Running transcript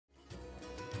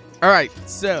All right,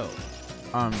 so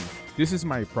this is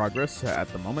my progress at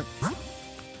the moment.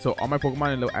 So all my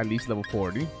Pokemon are at least level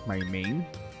 40.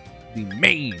 The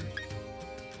main.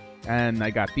 And I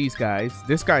got these guys.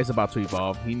 This guy's about to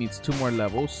evolve. He needs 2 more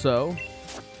levels, so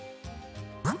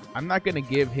I'm not gonna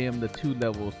give him the 2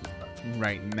 levels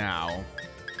right now.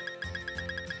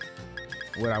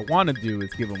 What I want to do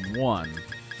is give him 1.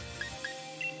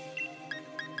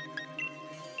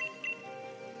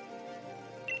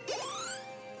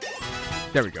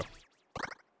 There we go.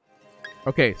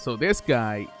 Okay, so this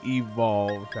guy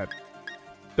evolves at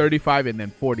 35 and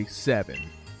then 47.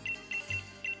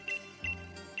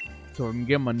 So I'm gonna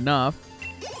give him enough.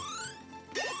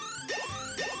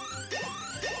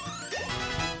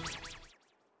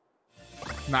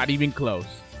 Not even close.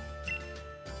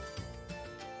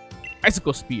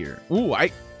 Icicle Spear. Ooh,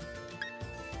 I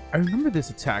remember this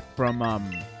attack from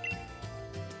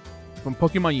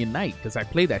Pokemon Unite because I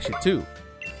played that shit too.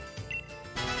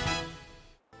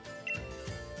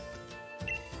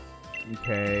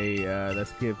 Okay,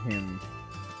 let's give him.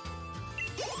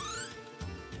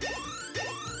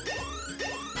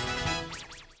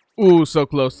 Ooh, so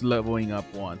close to leveling up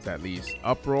once at least.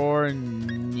 Uproar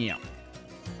and yeah.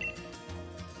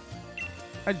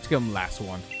 I just give him last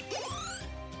one.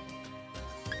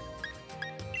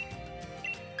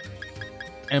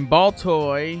 And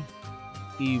Baltoy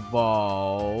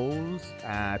evolves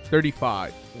at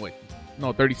 35. Wait,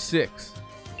 no, 36.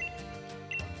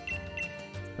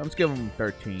 Let's give him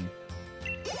 13.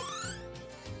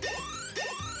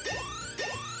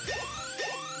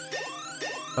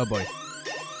 Oh boy.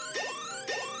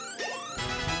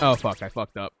 Oh fuck, I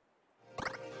fucked up.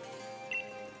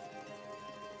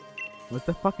 What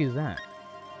the fuck is that?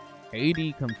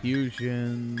 80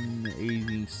 Confusion,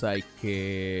 80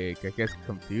 Psychic. I guess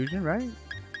Confusion, right?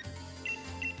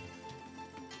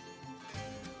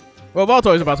 Well,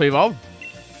 Baltoy's about to evolve.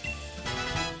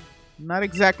 Not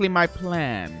exactly my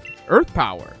plan. Earth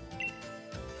Power.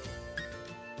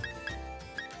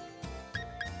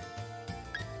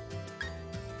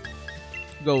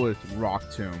 Go with Rock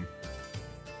Tomb.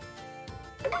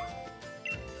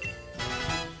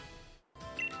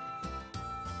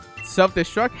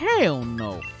 Self-destruct? Hell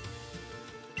no.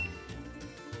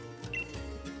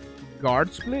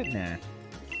 Guard split? Nah.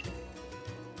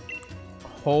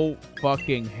 Whole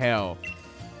fucking hell.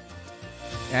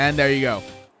 And there you go.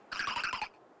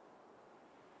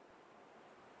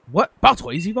 What?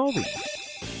 Baltoy is evolving.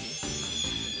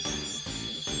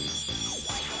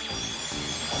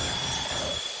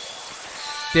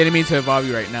 Didn't mean to evolve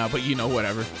you right now, but you know,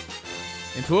 whatever.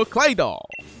 Into a Claydol.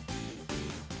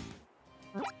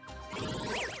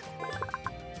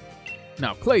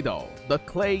 Now, Claydol, the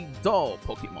Claydol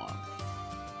Pokemon.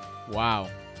 Wow.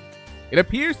 It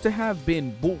appears to have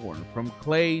been born from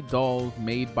clay dolls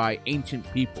made by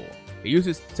ancient people. It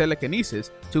uses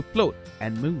telekinesis to float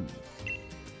and move.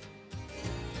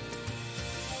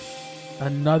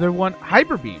 Another one,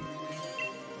 Hyper Beam.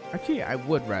 Actually, I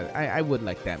would rather. I would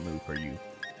like that move for you.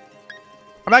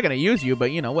 I'm not gonna use you,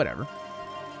 but you know, whatever.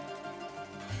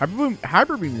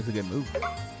 Hyper Beam is a good move.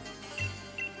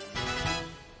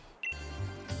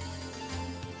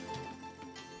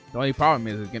 The only problem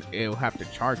is it'll have to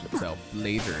charge itself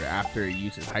later after it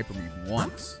uses Hyper Beam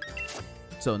once.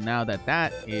 So now that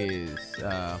that is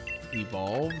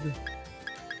evolved,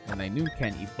 and I knew it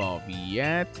can't evolve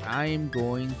yet, I'm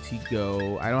going to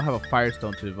go. I don't have a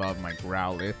Firestone to evolve my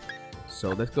Growlithe,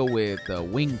 so let's go with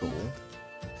Wingull.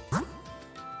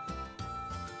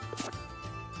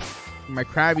 My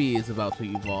Krabby is about to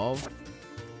evolve,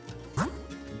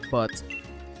 but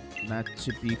that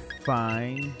should be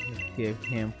fine. Let's give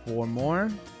him 4 more.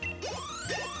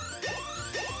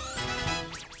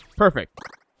 Perfect.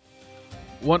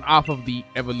 1 off of the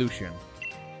evolution.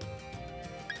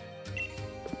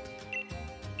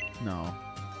 No.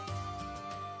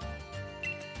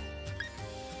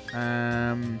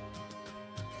 I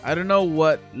don't know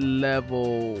what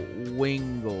level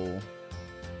Wingull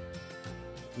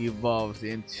evolves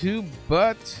into,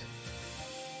 but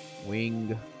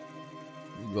Wingull.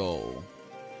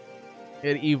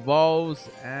 It evolves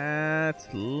at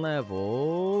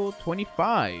level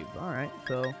 25. Alright,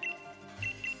 so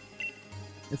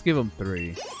let's give him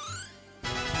 3.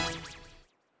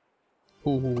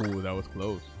 Ooh, that was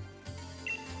close.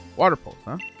 Water Pulse,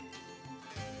 huh?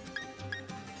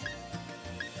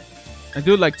 I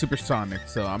do like Supersonic,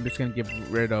 so I'm just gonna get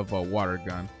rid of a Water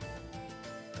Gun.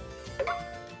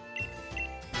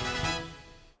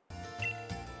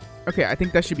 Okay, I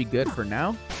think that should be good for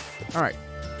now. Alright,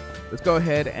 let's go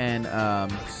ahead and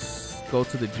go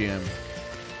to the gym.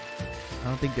 I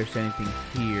don't think there's anything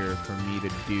here for me to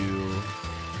do.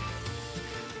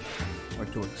 Or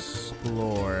to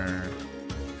explore.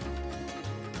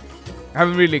 I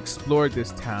haven't really explored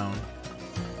this town.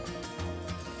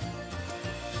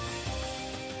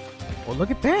 Well, look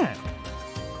at that.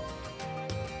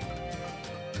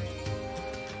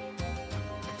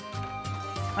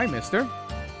 Hi, mister.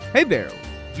 Hey there.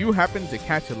 You happen to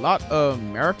catch a lot of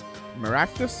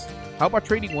Maractus? How about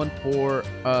trading one for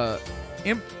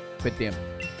Impidimp?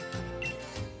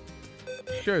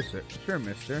 Sure, sir. Sure,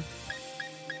 mister.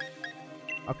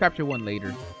 I'll capture one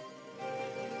later.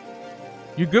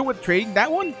 You good with trading that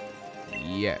one?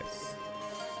 Yes.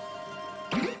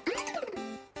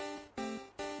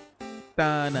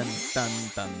 Dun dun dun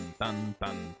dun dun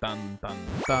dun dun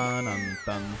dun dun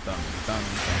dun dun dun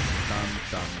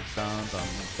dun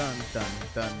dun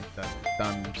dun dun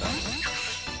dun dun.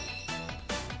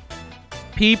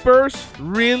 Peepers?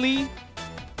 Really?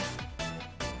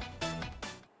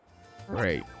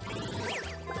 Great.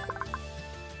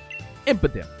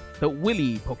 Impidimp, the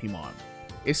willy Pokemon.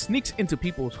 It sneaks into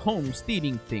people's homes,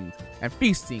 stealing things and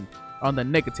feasting on the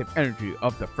negative energy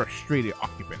of the frustrated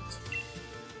occupants.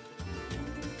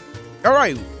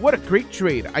 Alright, what a great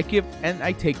trade. I give and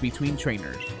I take between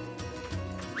trainers.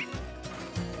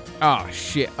 Oh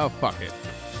shit, oh fuck it.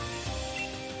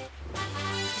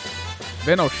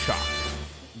 Venoshock.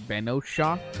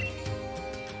 Venoshock?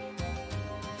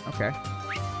 Okay.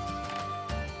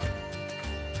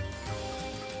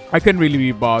 I couldn't really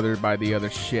be bothered by the other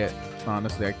shit.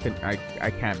 Honestly, I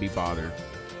can't be bothered.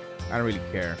 I don't really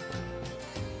care.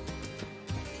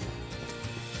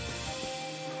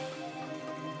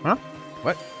 Huh?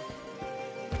 What?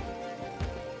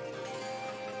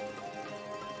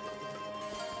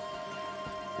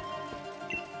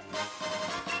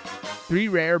 Three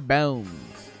rare bones.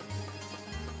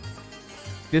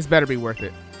 This better be worth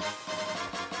it.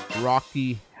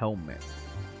 Rocky helmet.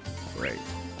 Great.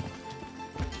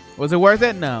 Was it worth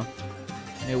it? No.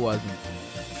 It wasn't.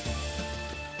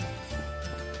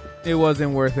 It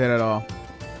wasn't worth it at all.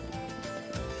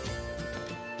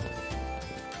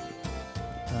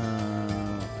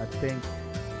 I think.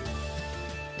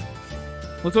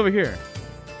 What's over here?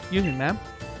 Excuse me, ma'am.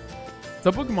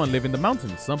 Some Pokemon live in the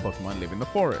mountains. Some Pokemon live in the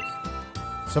forest.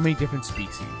 So many different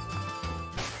species.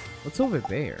 What's over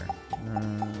there?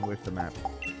 Where's the map?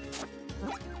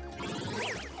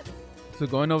 So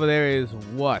going over there is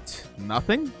what?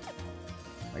 Nothing?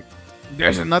 Like,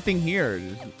 there's nothing here.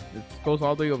 It goes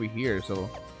all the way over here. So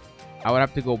I would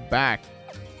have to go back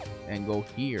and go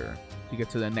here to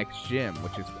get to the next gym,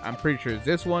 which is, I'm pretty sure is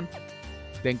this one.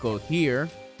 Then go here.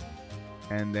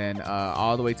 And then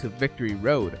all the way to Victory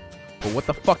Road. But what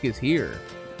the fuck is here?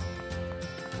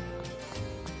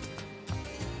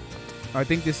 I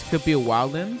think this could be a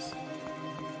Wildlands.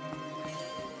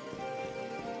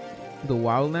 The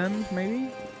Wildlands, maybe?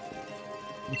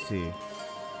 Let's see.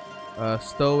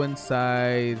 Stow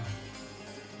inside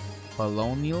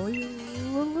Colonial. I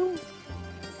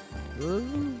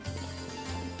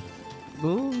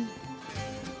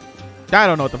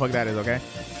don't know what the fuck that is, okay?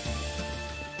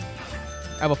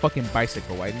 I have a fucking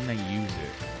bicycle. Why didn't I use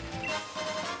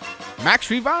it? Max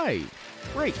Revive!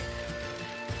 Great.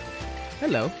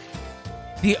 Hello.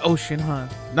 The ocean, huh?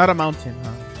 Not a mountain,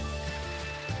 huh?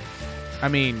 I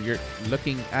mean, you're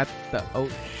looking at the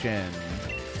ocean.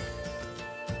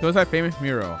 So what's that famous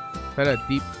mural? Is that a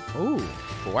deep... Ooh.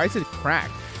 But why is it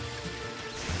cracked?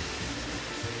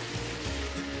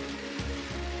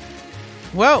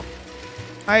 Well,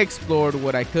 I explored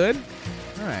what I could.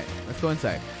 Alright, let's go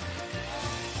inside.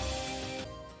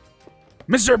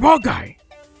 Mr. Ball Guy!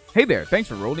 Hey there, thanks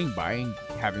for rolling by and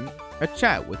having a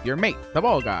chat with your mate, the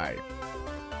Ball Guy.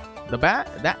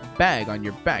 That bag on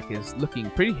your back is looking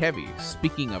pretty heavy.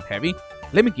 Speaking of heavy,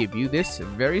 let me give you this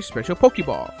very special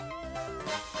Pokeball.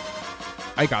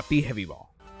 I got the Heavy Ball.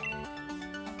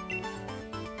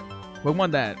 But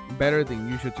one that better than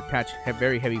usual to catch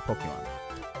very heavy Pokemon.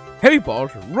 Heavy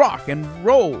Balls rock and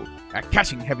roll at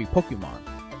catching heavy Pokemon.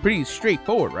 Pretty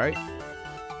straightforward, right?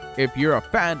 If you're a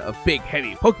fan of big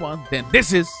heavy Pokemon, then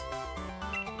this is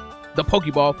the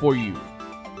Pokeball for you.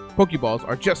 Pokeballs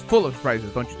are just full of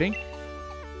surprises, don't you think?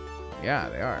 Yeah,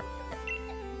 they are.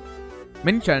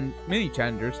 Many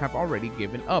challengers have already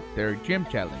given up their gym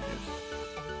challenges,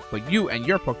 but you and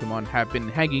your Pokemon have been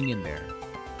hanging in there.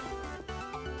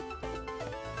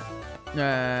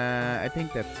 I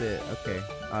think that's it. Okay.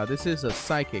 This is a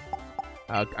psychic.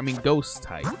 Ghost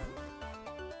type.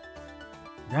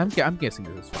 I'm guessing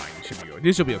this is fine.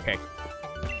 This should be okay.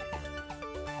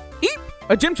 Eep!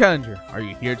 A gym challenger. Are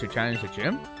you here to challenge the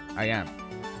gym? I am.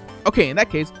 Okay, in that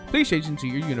case, please change into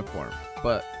your uniform.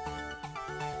 But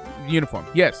uniform.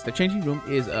 Yes, the changing room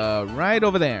is right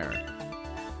over there.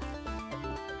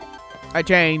 I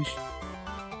changed.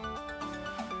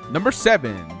 Number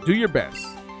 7. Do your best.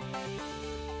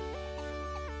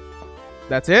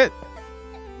 That's it?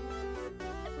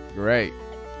 Great.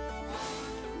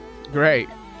 Great.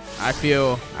 I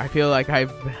feel like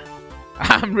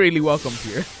I'm really welcomed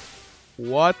here.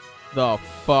 What the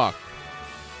fuck?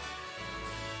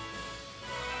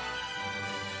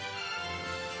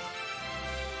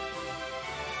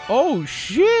 Oh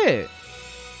shit!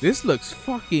 This looks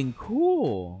fucking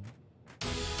cool.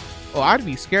 Oh, I'd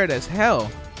be scared as hell.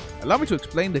 Allow me to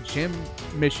explain the gym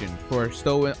mission for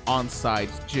Stowe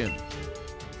On-Side's gym.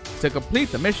 To complete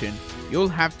the mission, you'll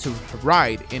have to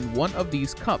ride in one of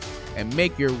these cups and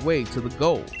make your way to the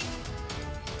goal,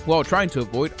 while trying to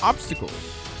avoid obstacles.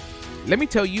 Let me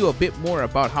tell you a bit more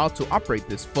about how to operate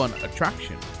this fun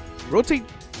attraction. Rotate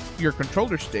your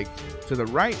controller stick to the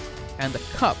right and the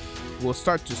cup will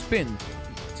start to spin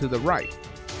to the right.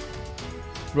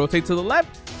 Rotate to the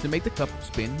left to make the cup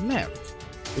spin left.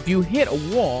 If you hit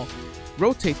a wall,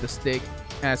 rotate the stick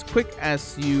as quick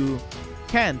as you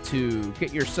can to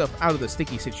get yourself out of the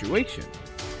sticky situation.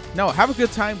 Now have a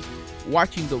good time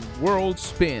watching the world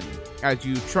spin as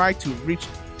you try to reach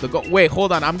the goal. Wait,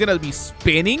 hold on, I'm gonna be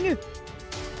spinning?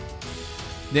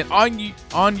 Then on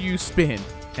you spin,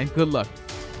 and good luck.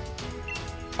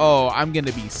 Oh, I'm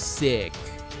gonna be sick.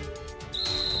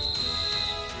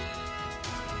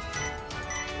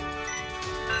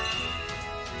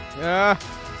 That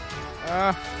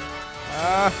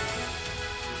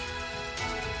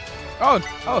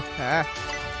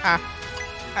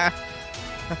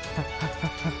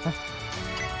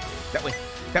way.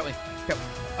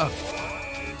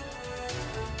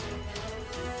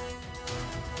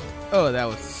 Oh, that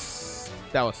was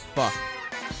fuck.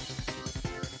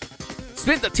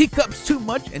 Spin the teacups too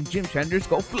much and gym chanders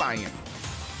go flying.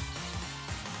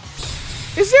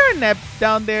 Is there a nap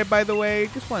down there, by the way?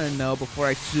 Just want to know before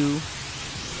I sue.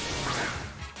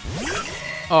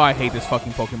 Oh, I hate this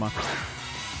fucking Pokemon.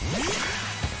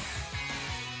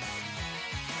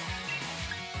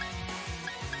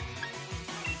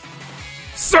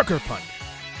 Sucker Punch.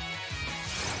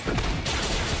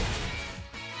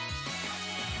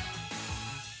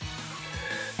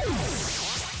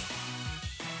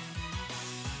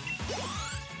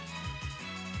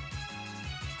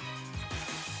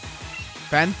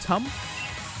 Phantom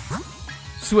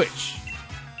Switch.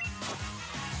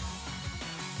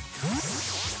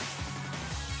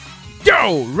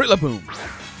 Go! Rillaboom.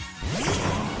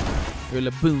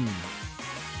 Rillaboom.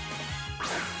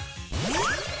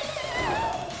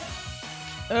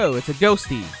 Oh, it's a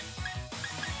ghosty.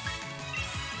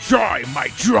 Try my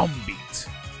drum beat.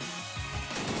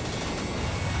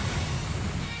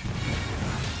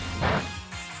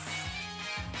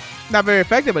 Not very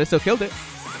effective, but it still killed it.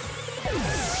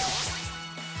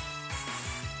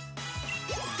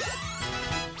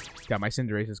 God, my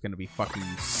Cinderace is gonna be fucking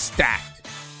stacked.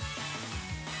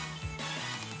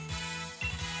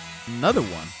 Another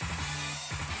one.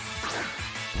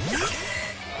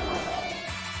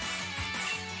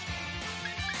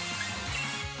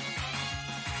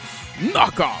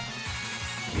 Knock off.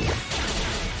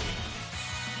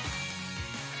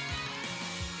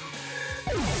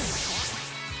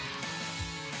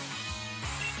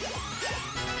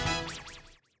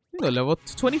 Level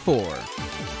 24.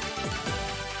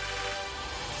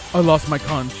 I lost my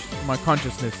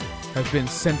consciousness has been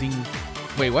sending.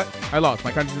 Wait, what? I lost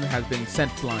my consciousness has been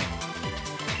sent flying.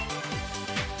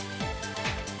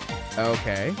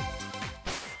 Okay.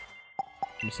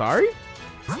 I'm sorry?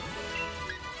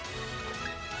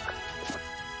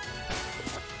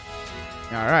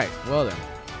 Alright, well then.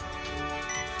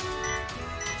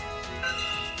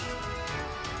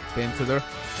 Spin to the...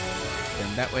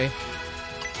 Spin that way.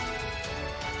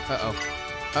 Uh-oh.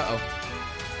 Uh-oh.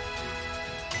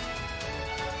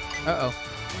 Uh-oh.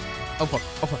 Oh, fuck.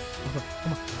 Oh, fuck. Oh, fuck.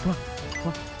 Come on. Come on. Come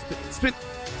on. Spin.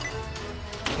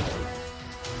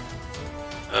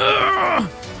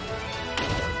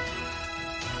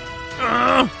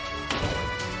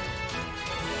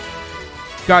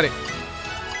 Got it.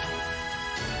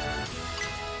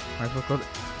 Alright, let's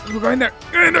go in there.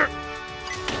 Get in there.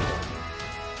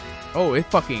 Oh, it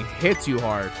fucking hits you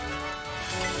hard.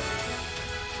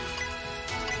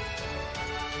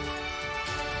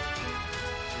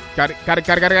 Got it. Back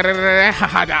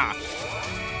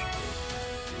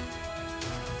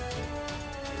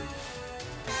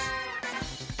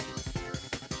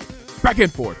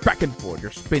and forth.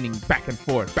 You're spinning back and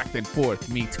forth.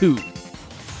 Me too.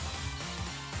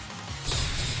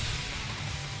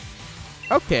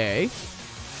 Okay.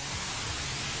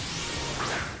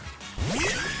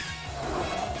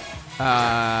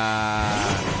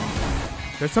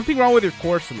 There's something wrong with your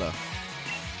Corsola.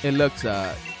 It looks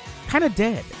kind of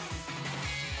dead.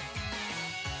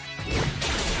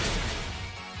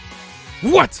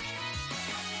 What?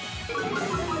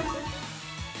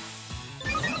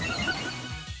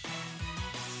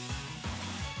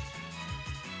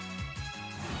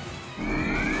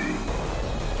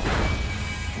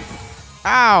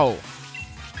 Ow!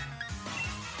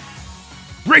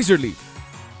 Razor Leaf.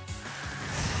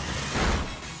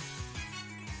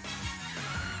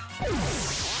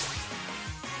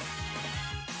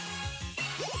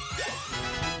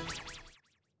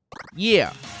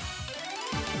 Yeah.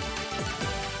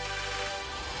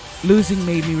 Losing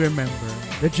made me remember.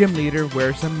 The gym leader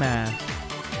wears a mask.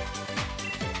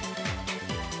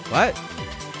 What?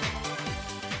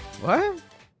 What? What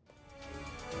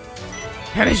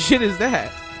kind of shit is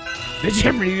that? The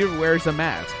gym leader wears a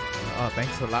mask. Oh,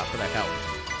 thanks a lot for that help.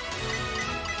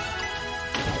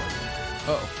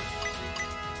 Uh-oh.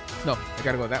 No, I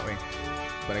gotta go that way.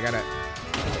 But I gotta...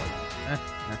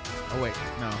 Oh, wait.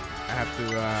 No. I have to,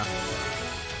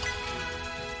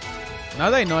 Now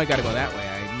that I know I gotta go that way,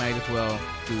 I might as well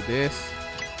do this.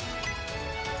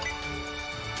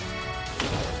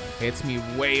 Hits me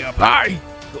way up high.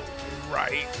 Go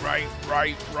right.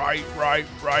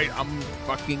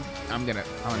 I'm gonna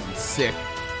be sick.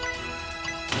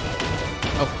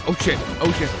 Oh shit.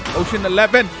 Ocean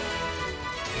 11.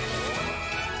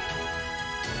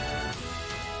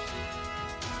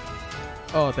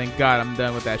 Oh, thank God I'm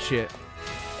done with that shit.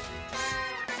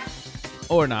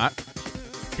 Or not.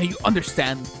 Can you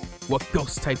understand what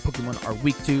ghost-type Pokemon are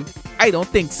weak to? I don't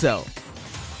think so.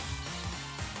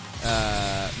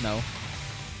 No.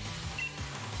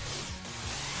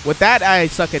 With that, I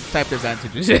suck at type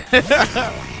advantages.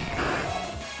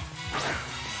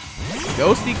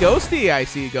 Ghosty. I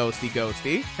see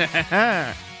Ghosty.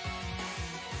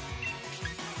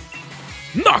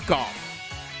 Knock off.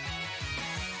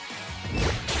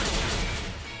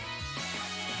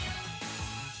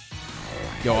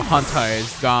 Your hunter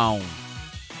is gone.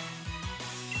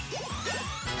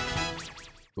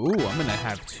 Ooh, I'm gonna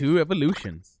have 2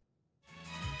 evolutions.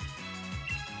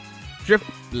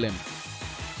 Drifblim.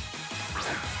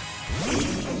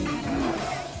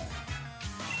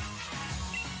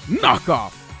 Knock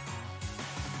off.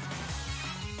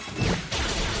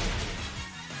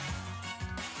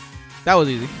 That was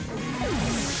easy.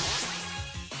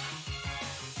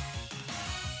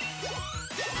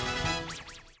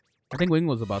 I think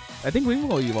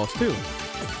Wingull evolves too.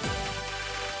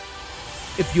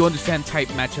 If you understand type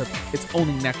matchup, it's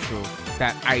only natural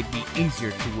that I'd be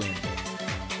easier to win.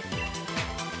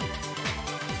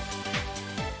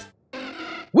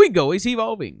 Wingull is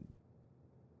evolving.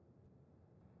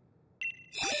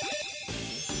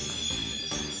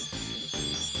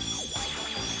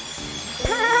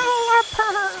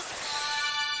 Pelipper.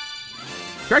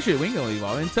 Actually, Wingull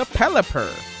evolving into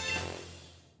Pelipper.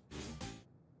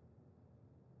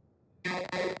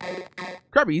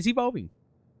 Krabby is evolving.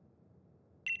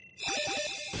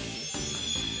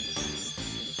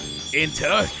 Into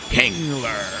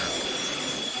Kingler.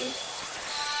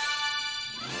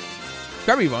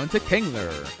 Krabby evolving into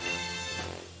Kingler.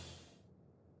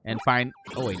 And find...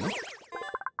 Oh, wait. No.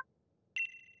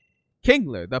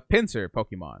 Kingler, the pincer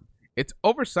Pokemon. Its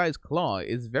oversized claw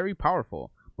is very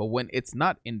powerful, but when it's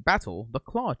not in battle, the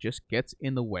claw just gets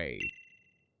in the way.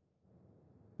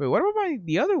 Wait, what about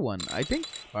the other one? I think...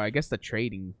 Oh, I guess the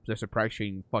surprise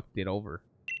trading fucked it over.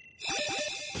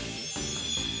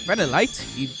 Vanillite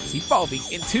is evolving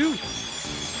into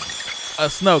a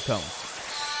snow cone.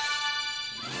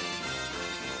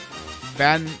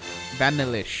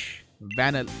 Vanillish.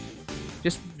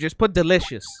 Just put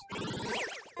delicious.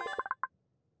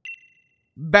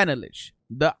 Vanillish,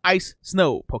 the ice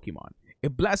snow Pokemon.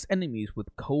 It blasts enemies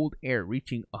with cold air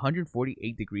reaching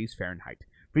 148 degrees Fahrenheit.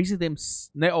 Freezing them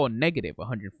negative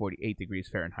 148 degrees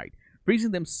Fahrenheit,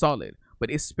 freezing them solid,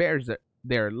 but it spares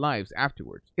their lives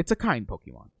afterwards. It's a kind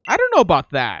Pokemon. I don't know about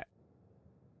that.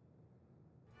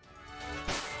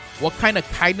 What kind of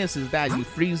kindness is that? You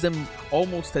freeze them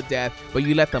almost to death, but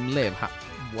you let them live.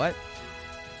 What?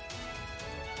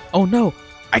 Oh no,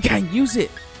 I can't use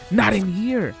it. Not in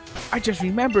here. I just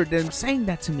remembered them saying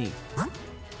that to me.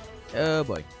 Oh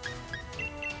boy.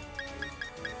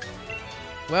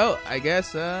 Well, I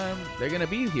guess they're gonna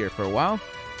be here for a while.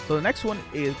 So the next one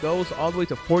goes all the way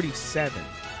to 47.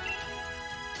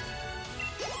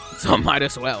 So might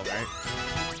as well, right?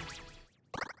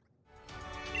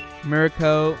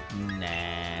 Mirko,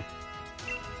 nah.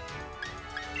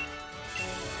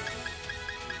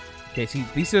 Okay, see,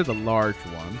 these are the large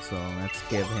ones, so let's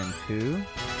give him 2.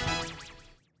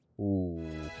 Ooh.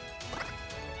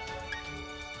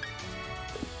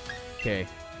 Okay,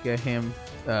 get him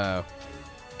 5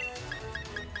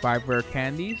 rare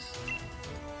candies.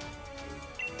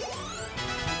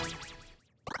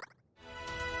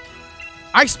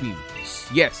 Ice beam.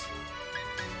 Yes.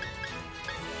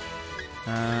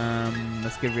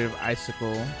 Let's get rid of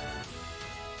icicle.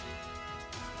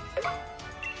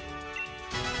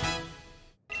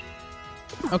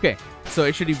 Okay, so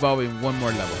it should evolve in 1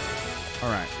 more level. All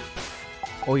right.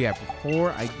 Oh yeah,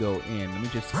 before I go in, let me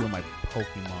just heal my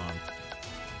Pokemon.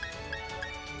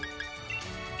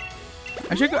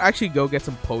 I should actually go get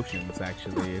some potions.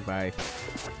 Actually, if I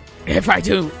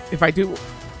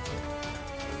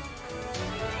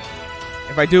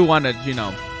do want to, you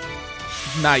know,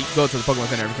 not go to the Pokemon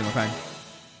Center every single time.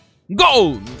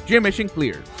 Go! Gym mission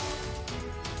cleared.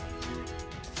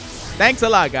 Thanks a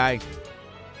lot, guy.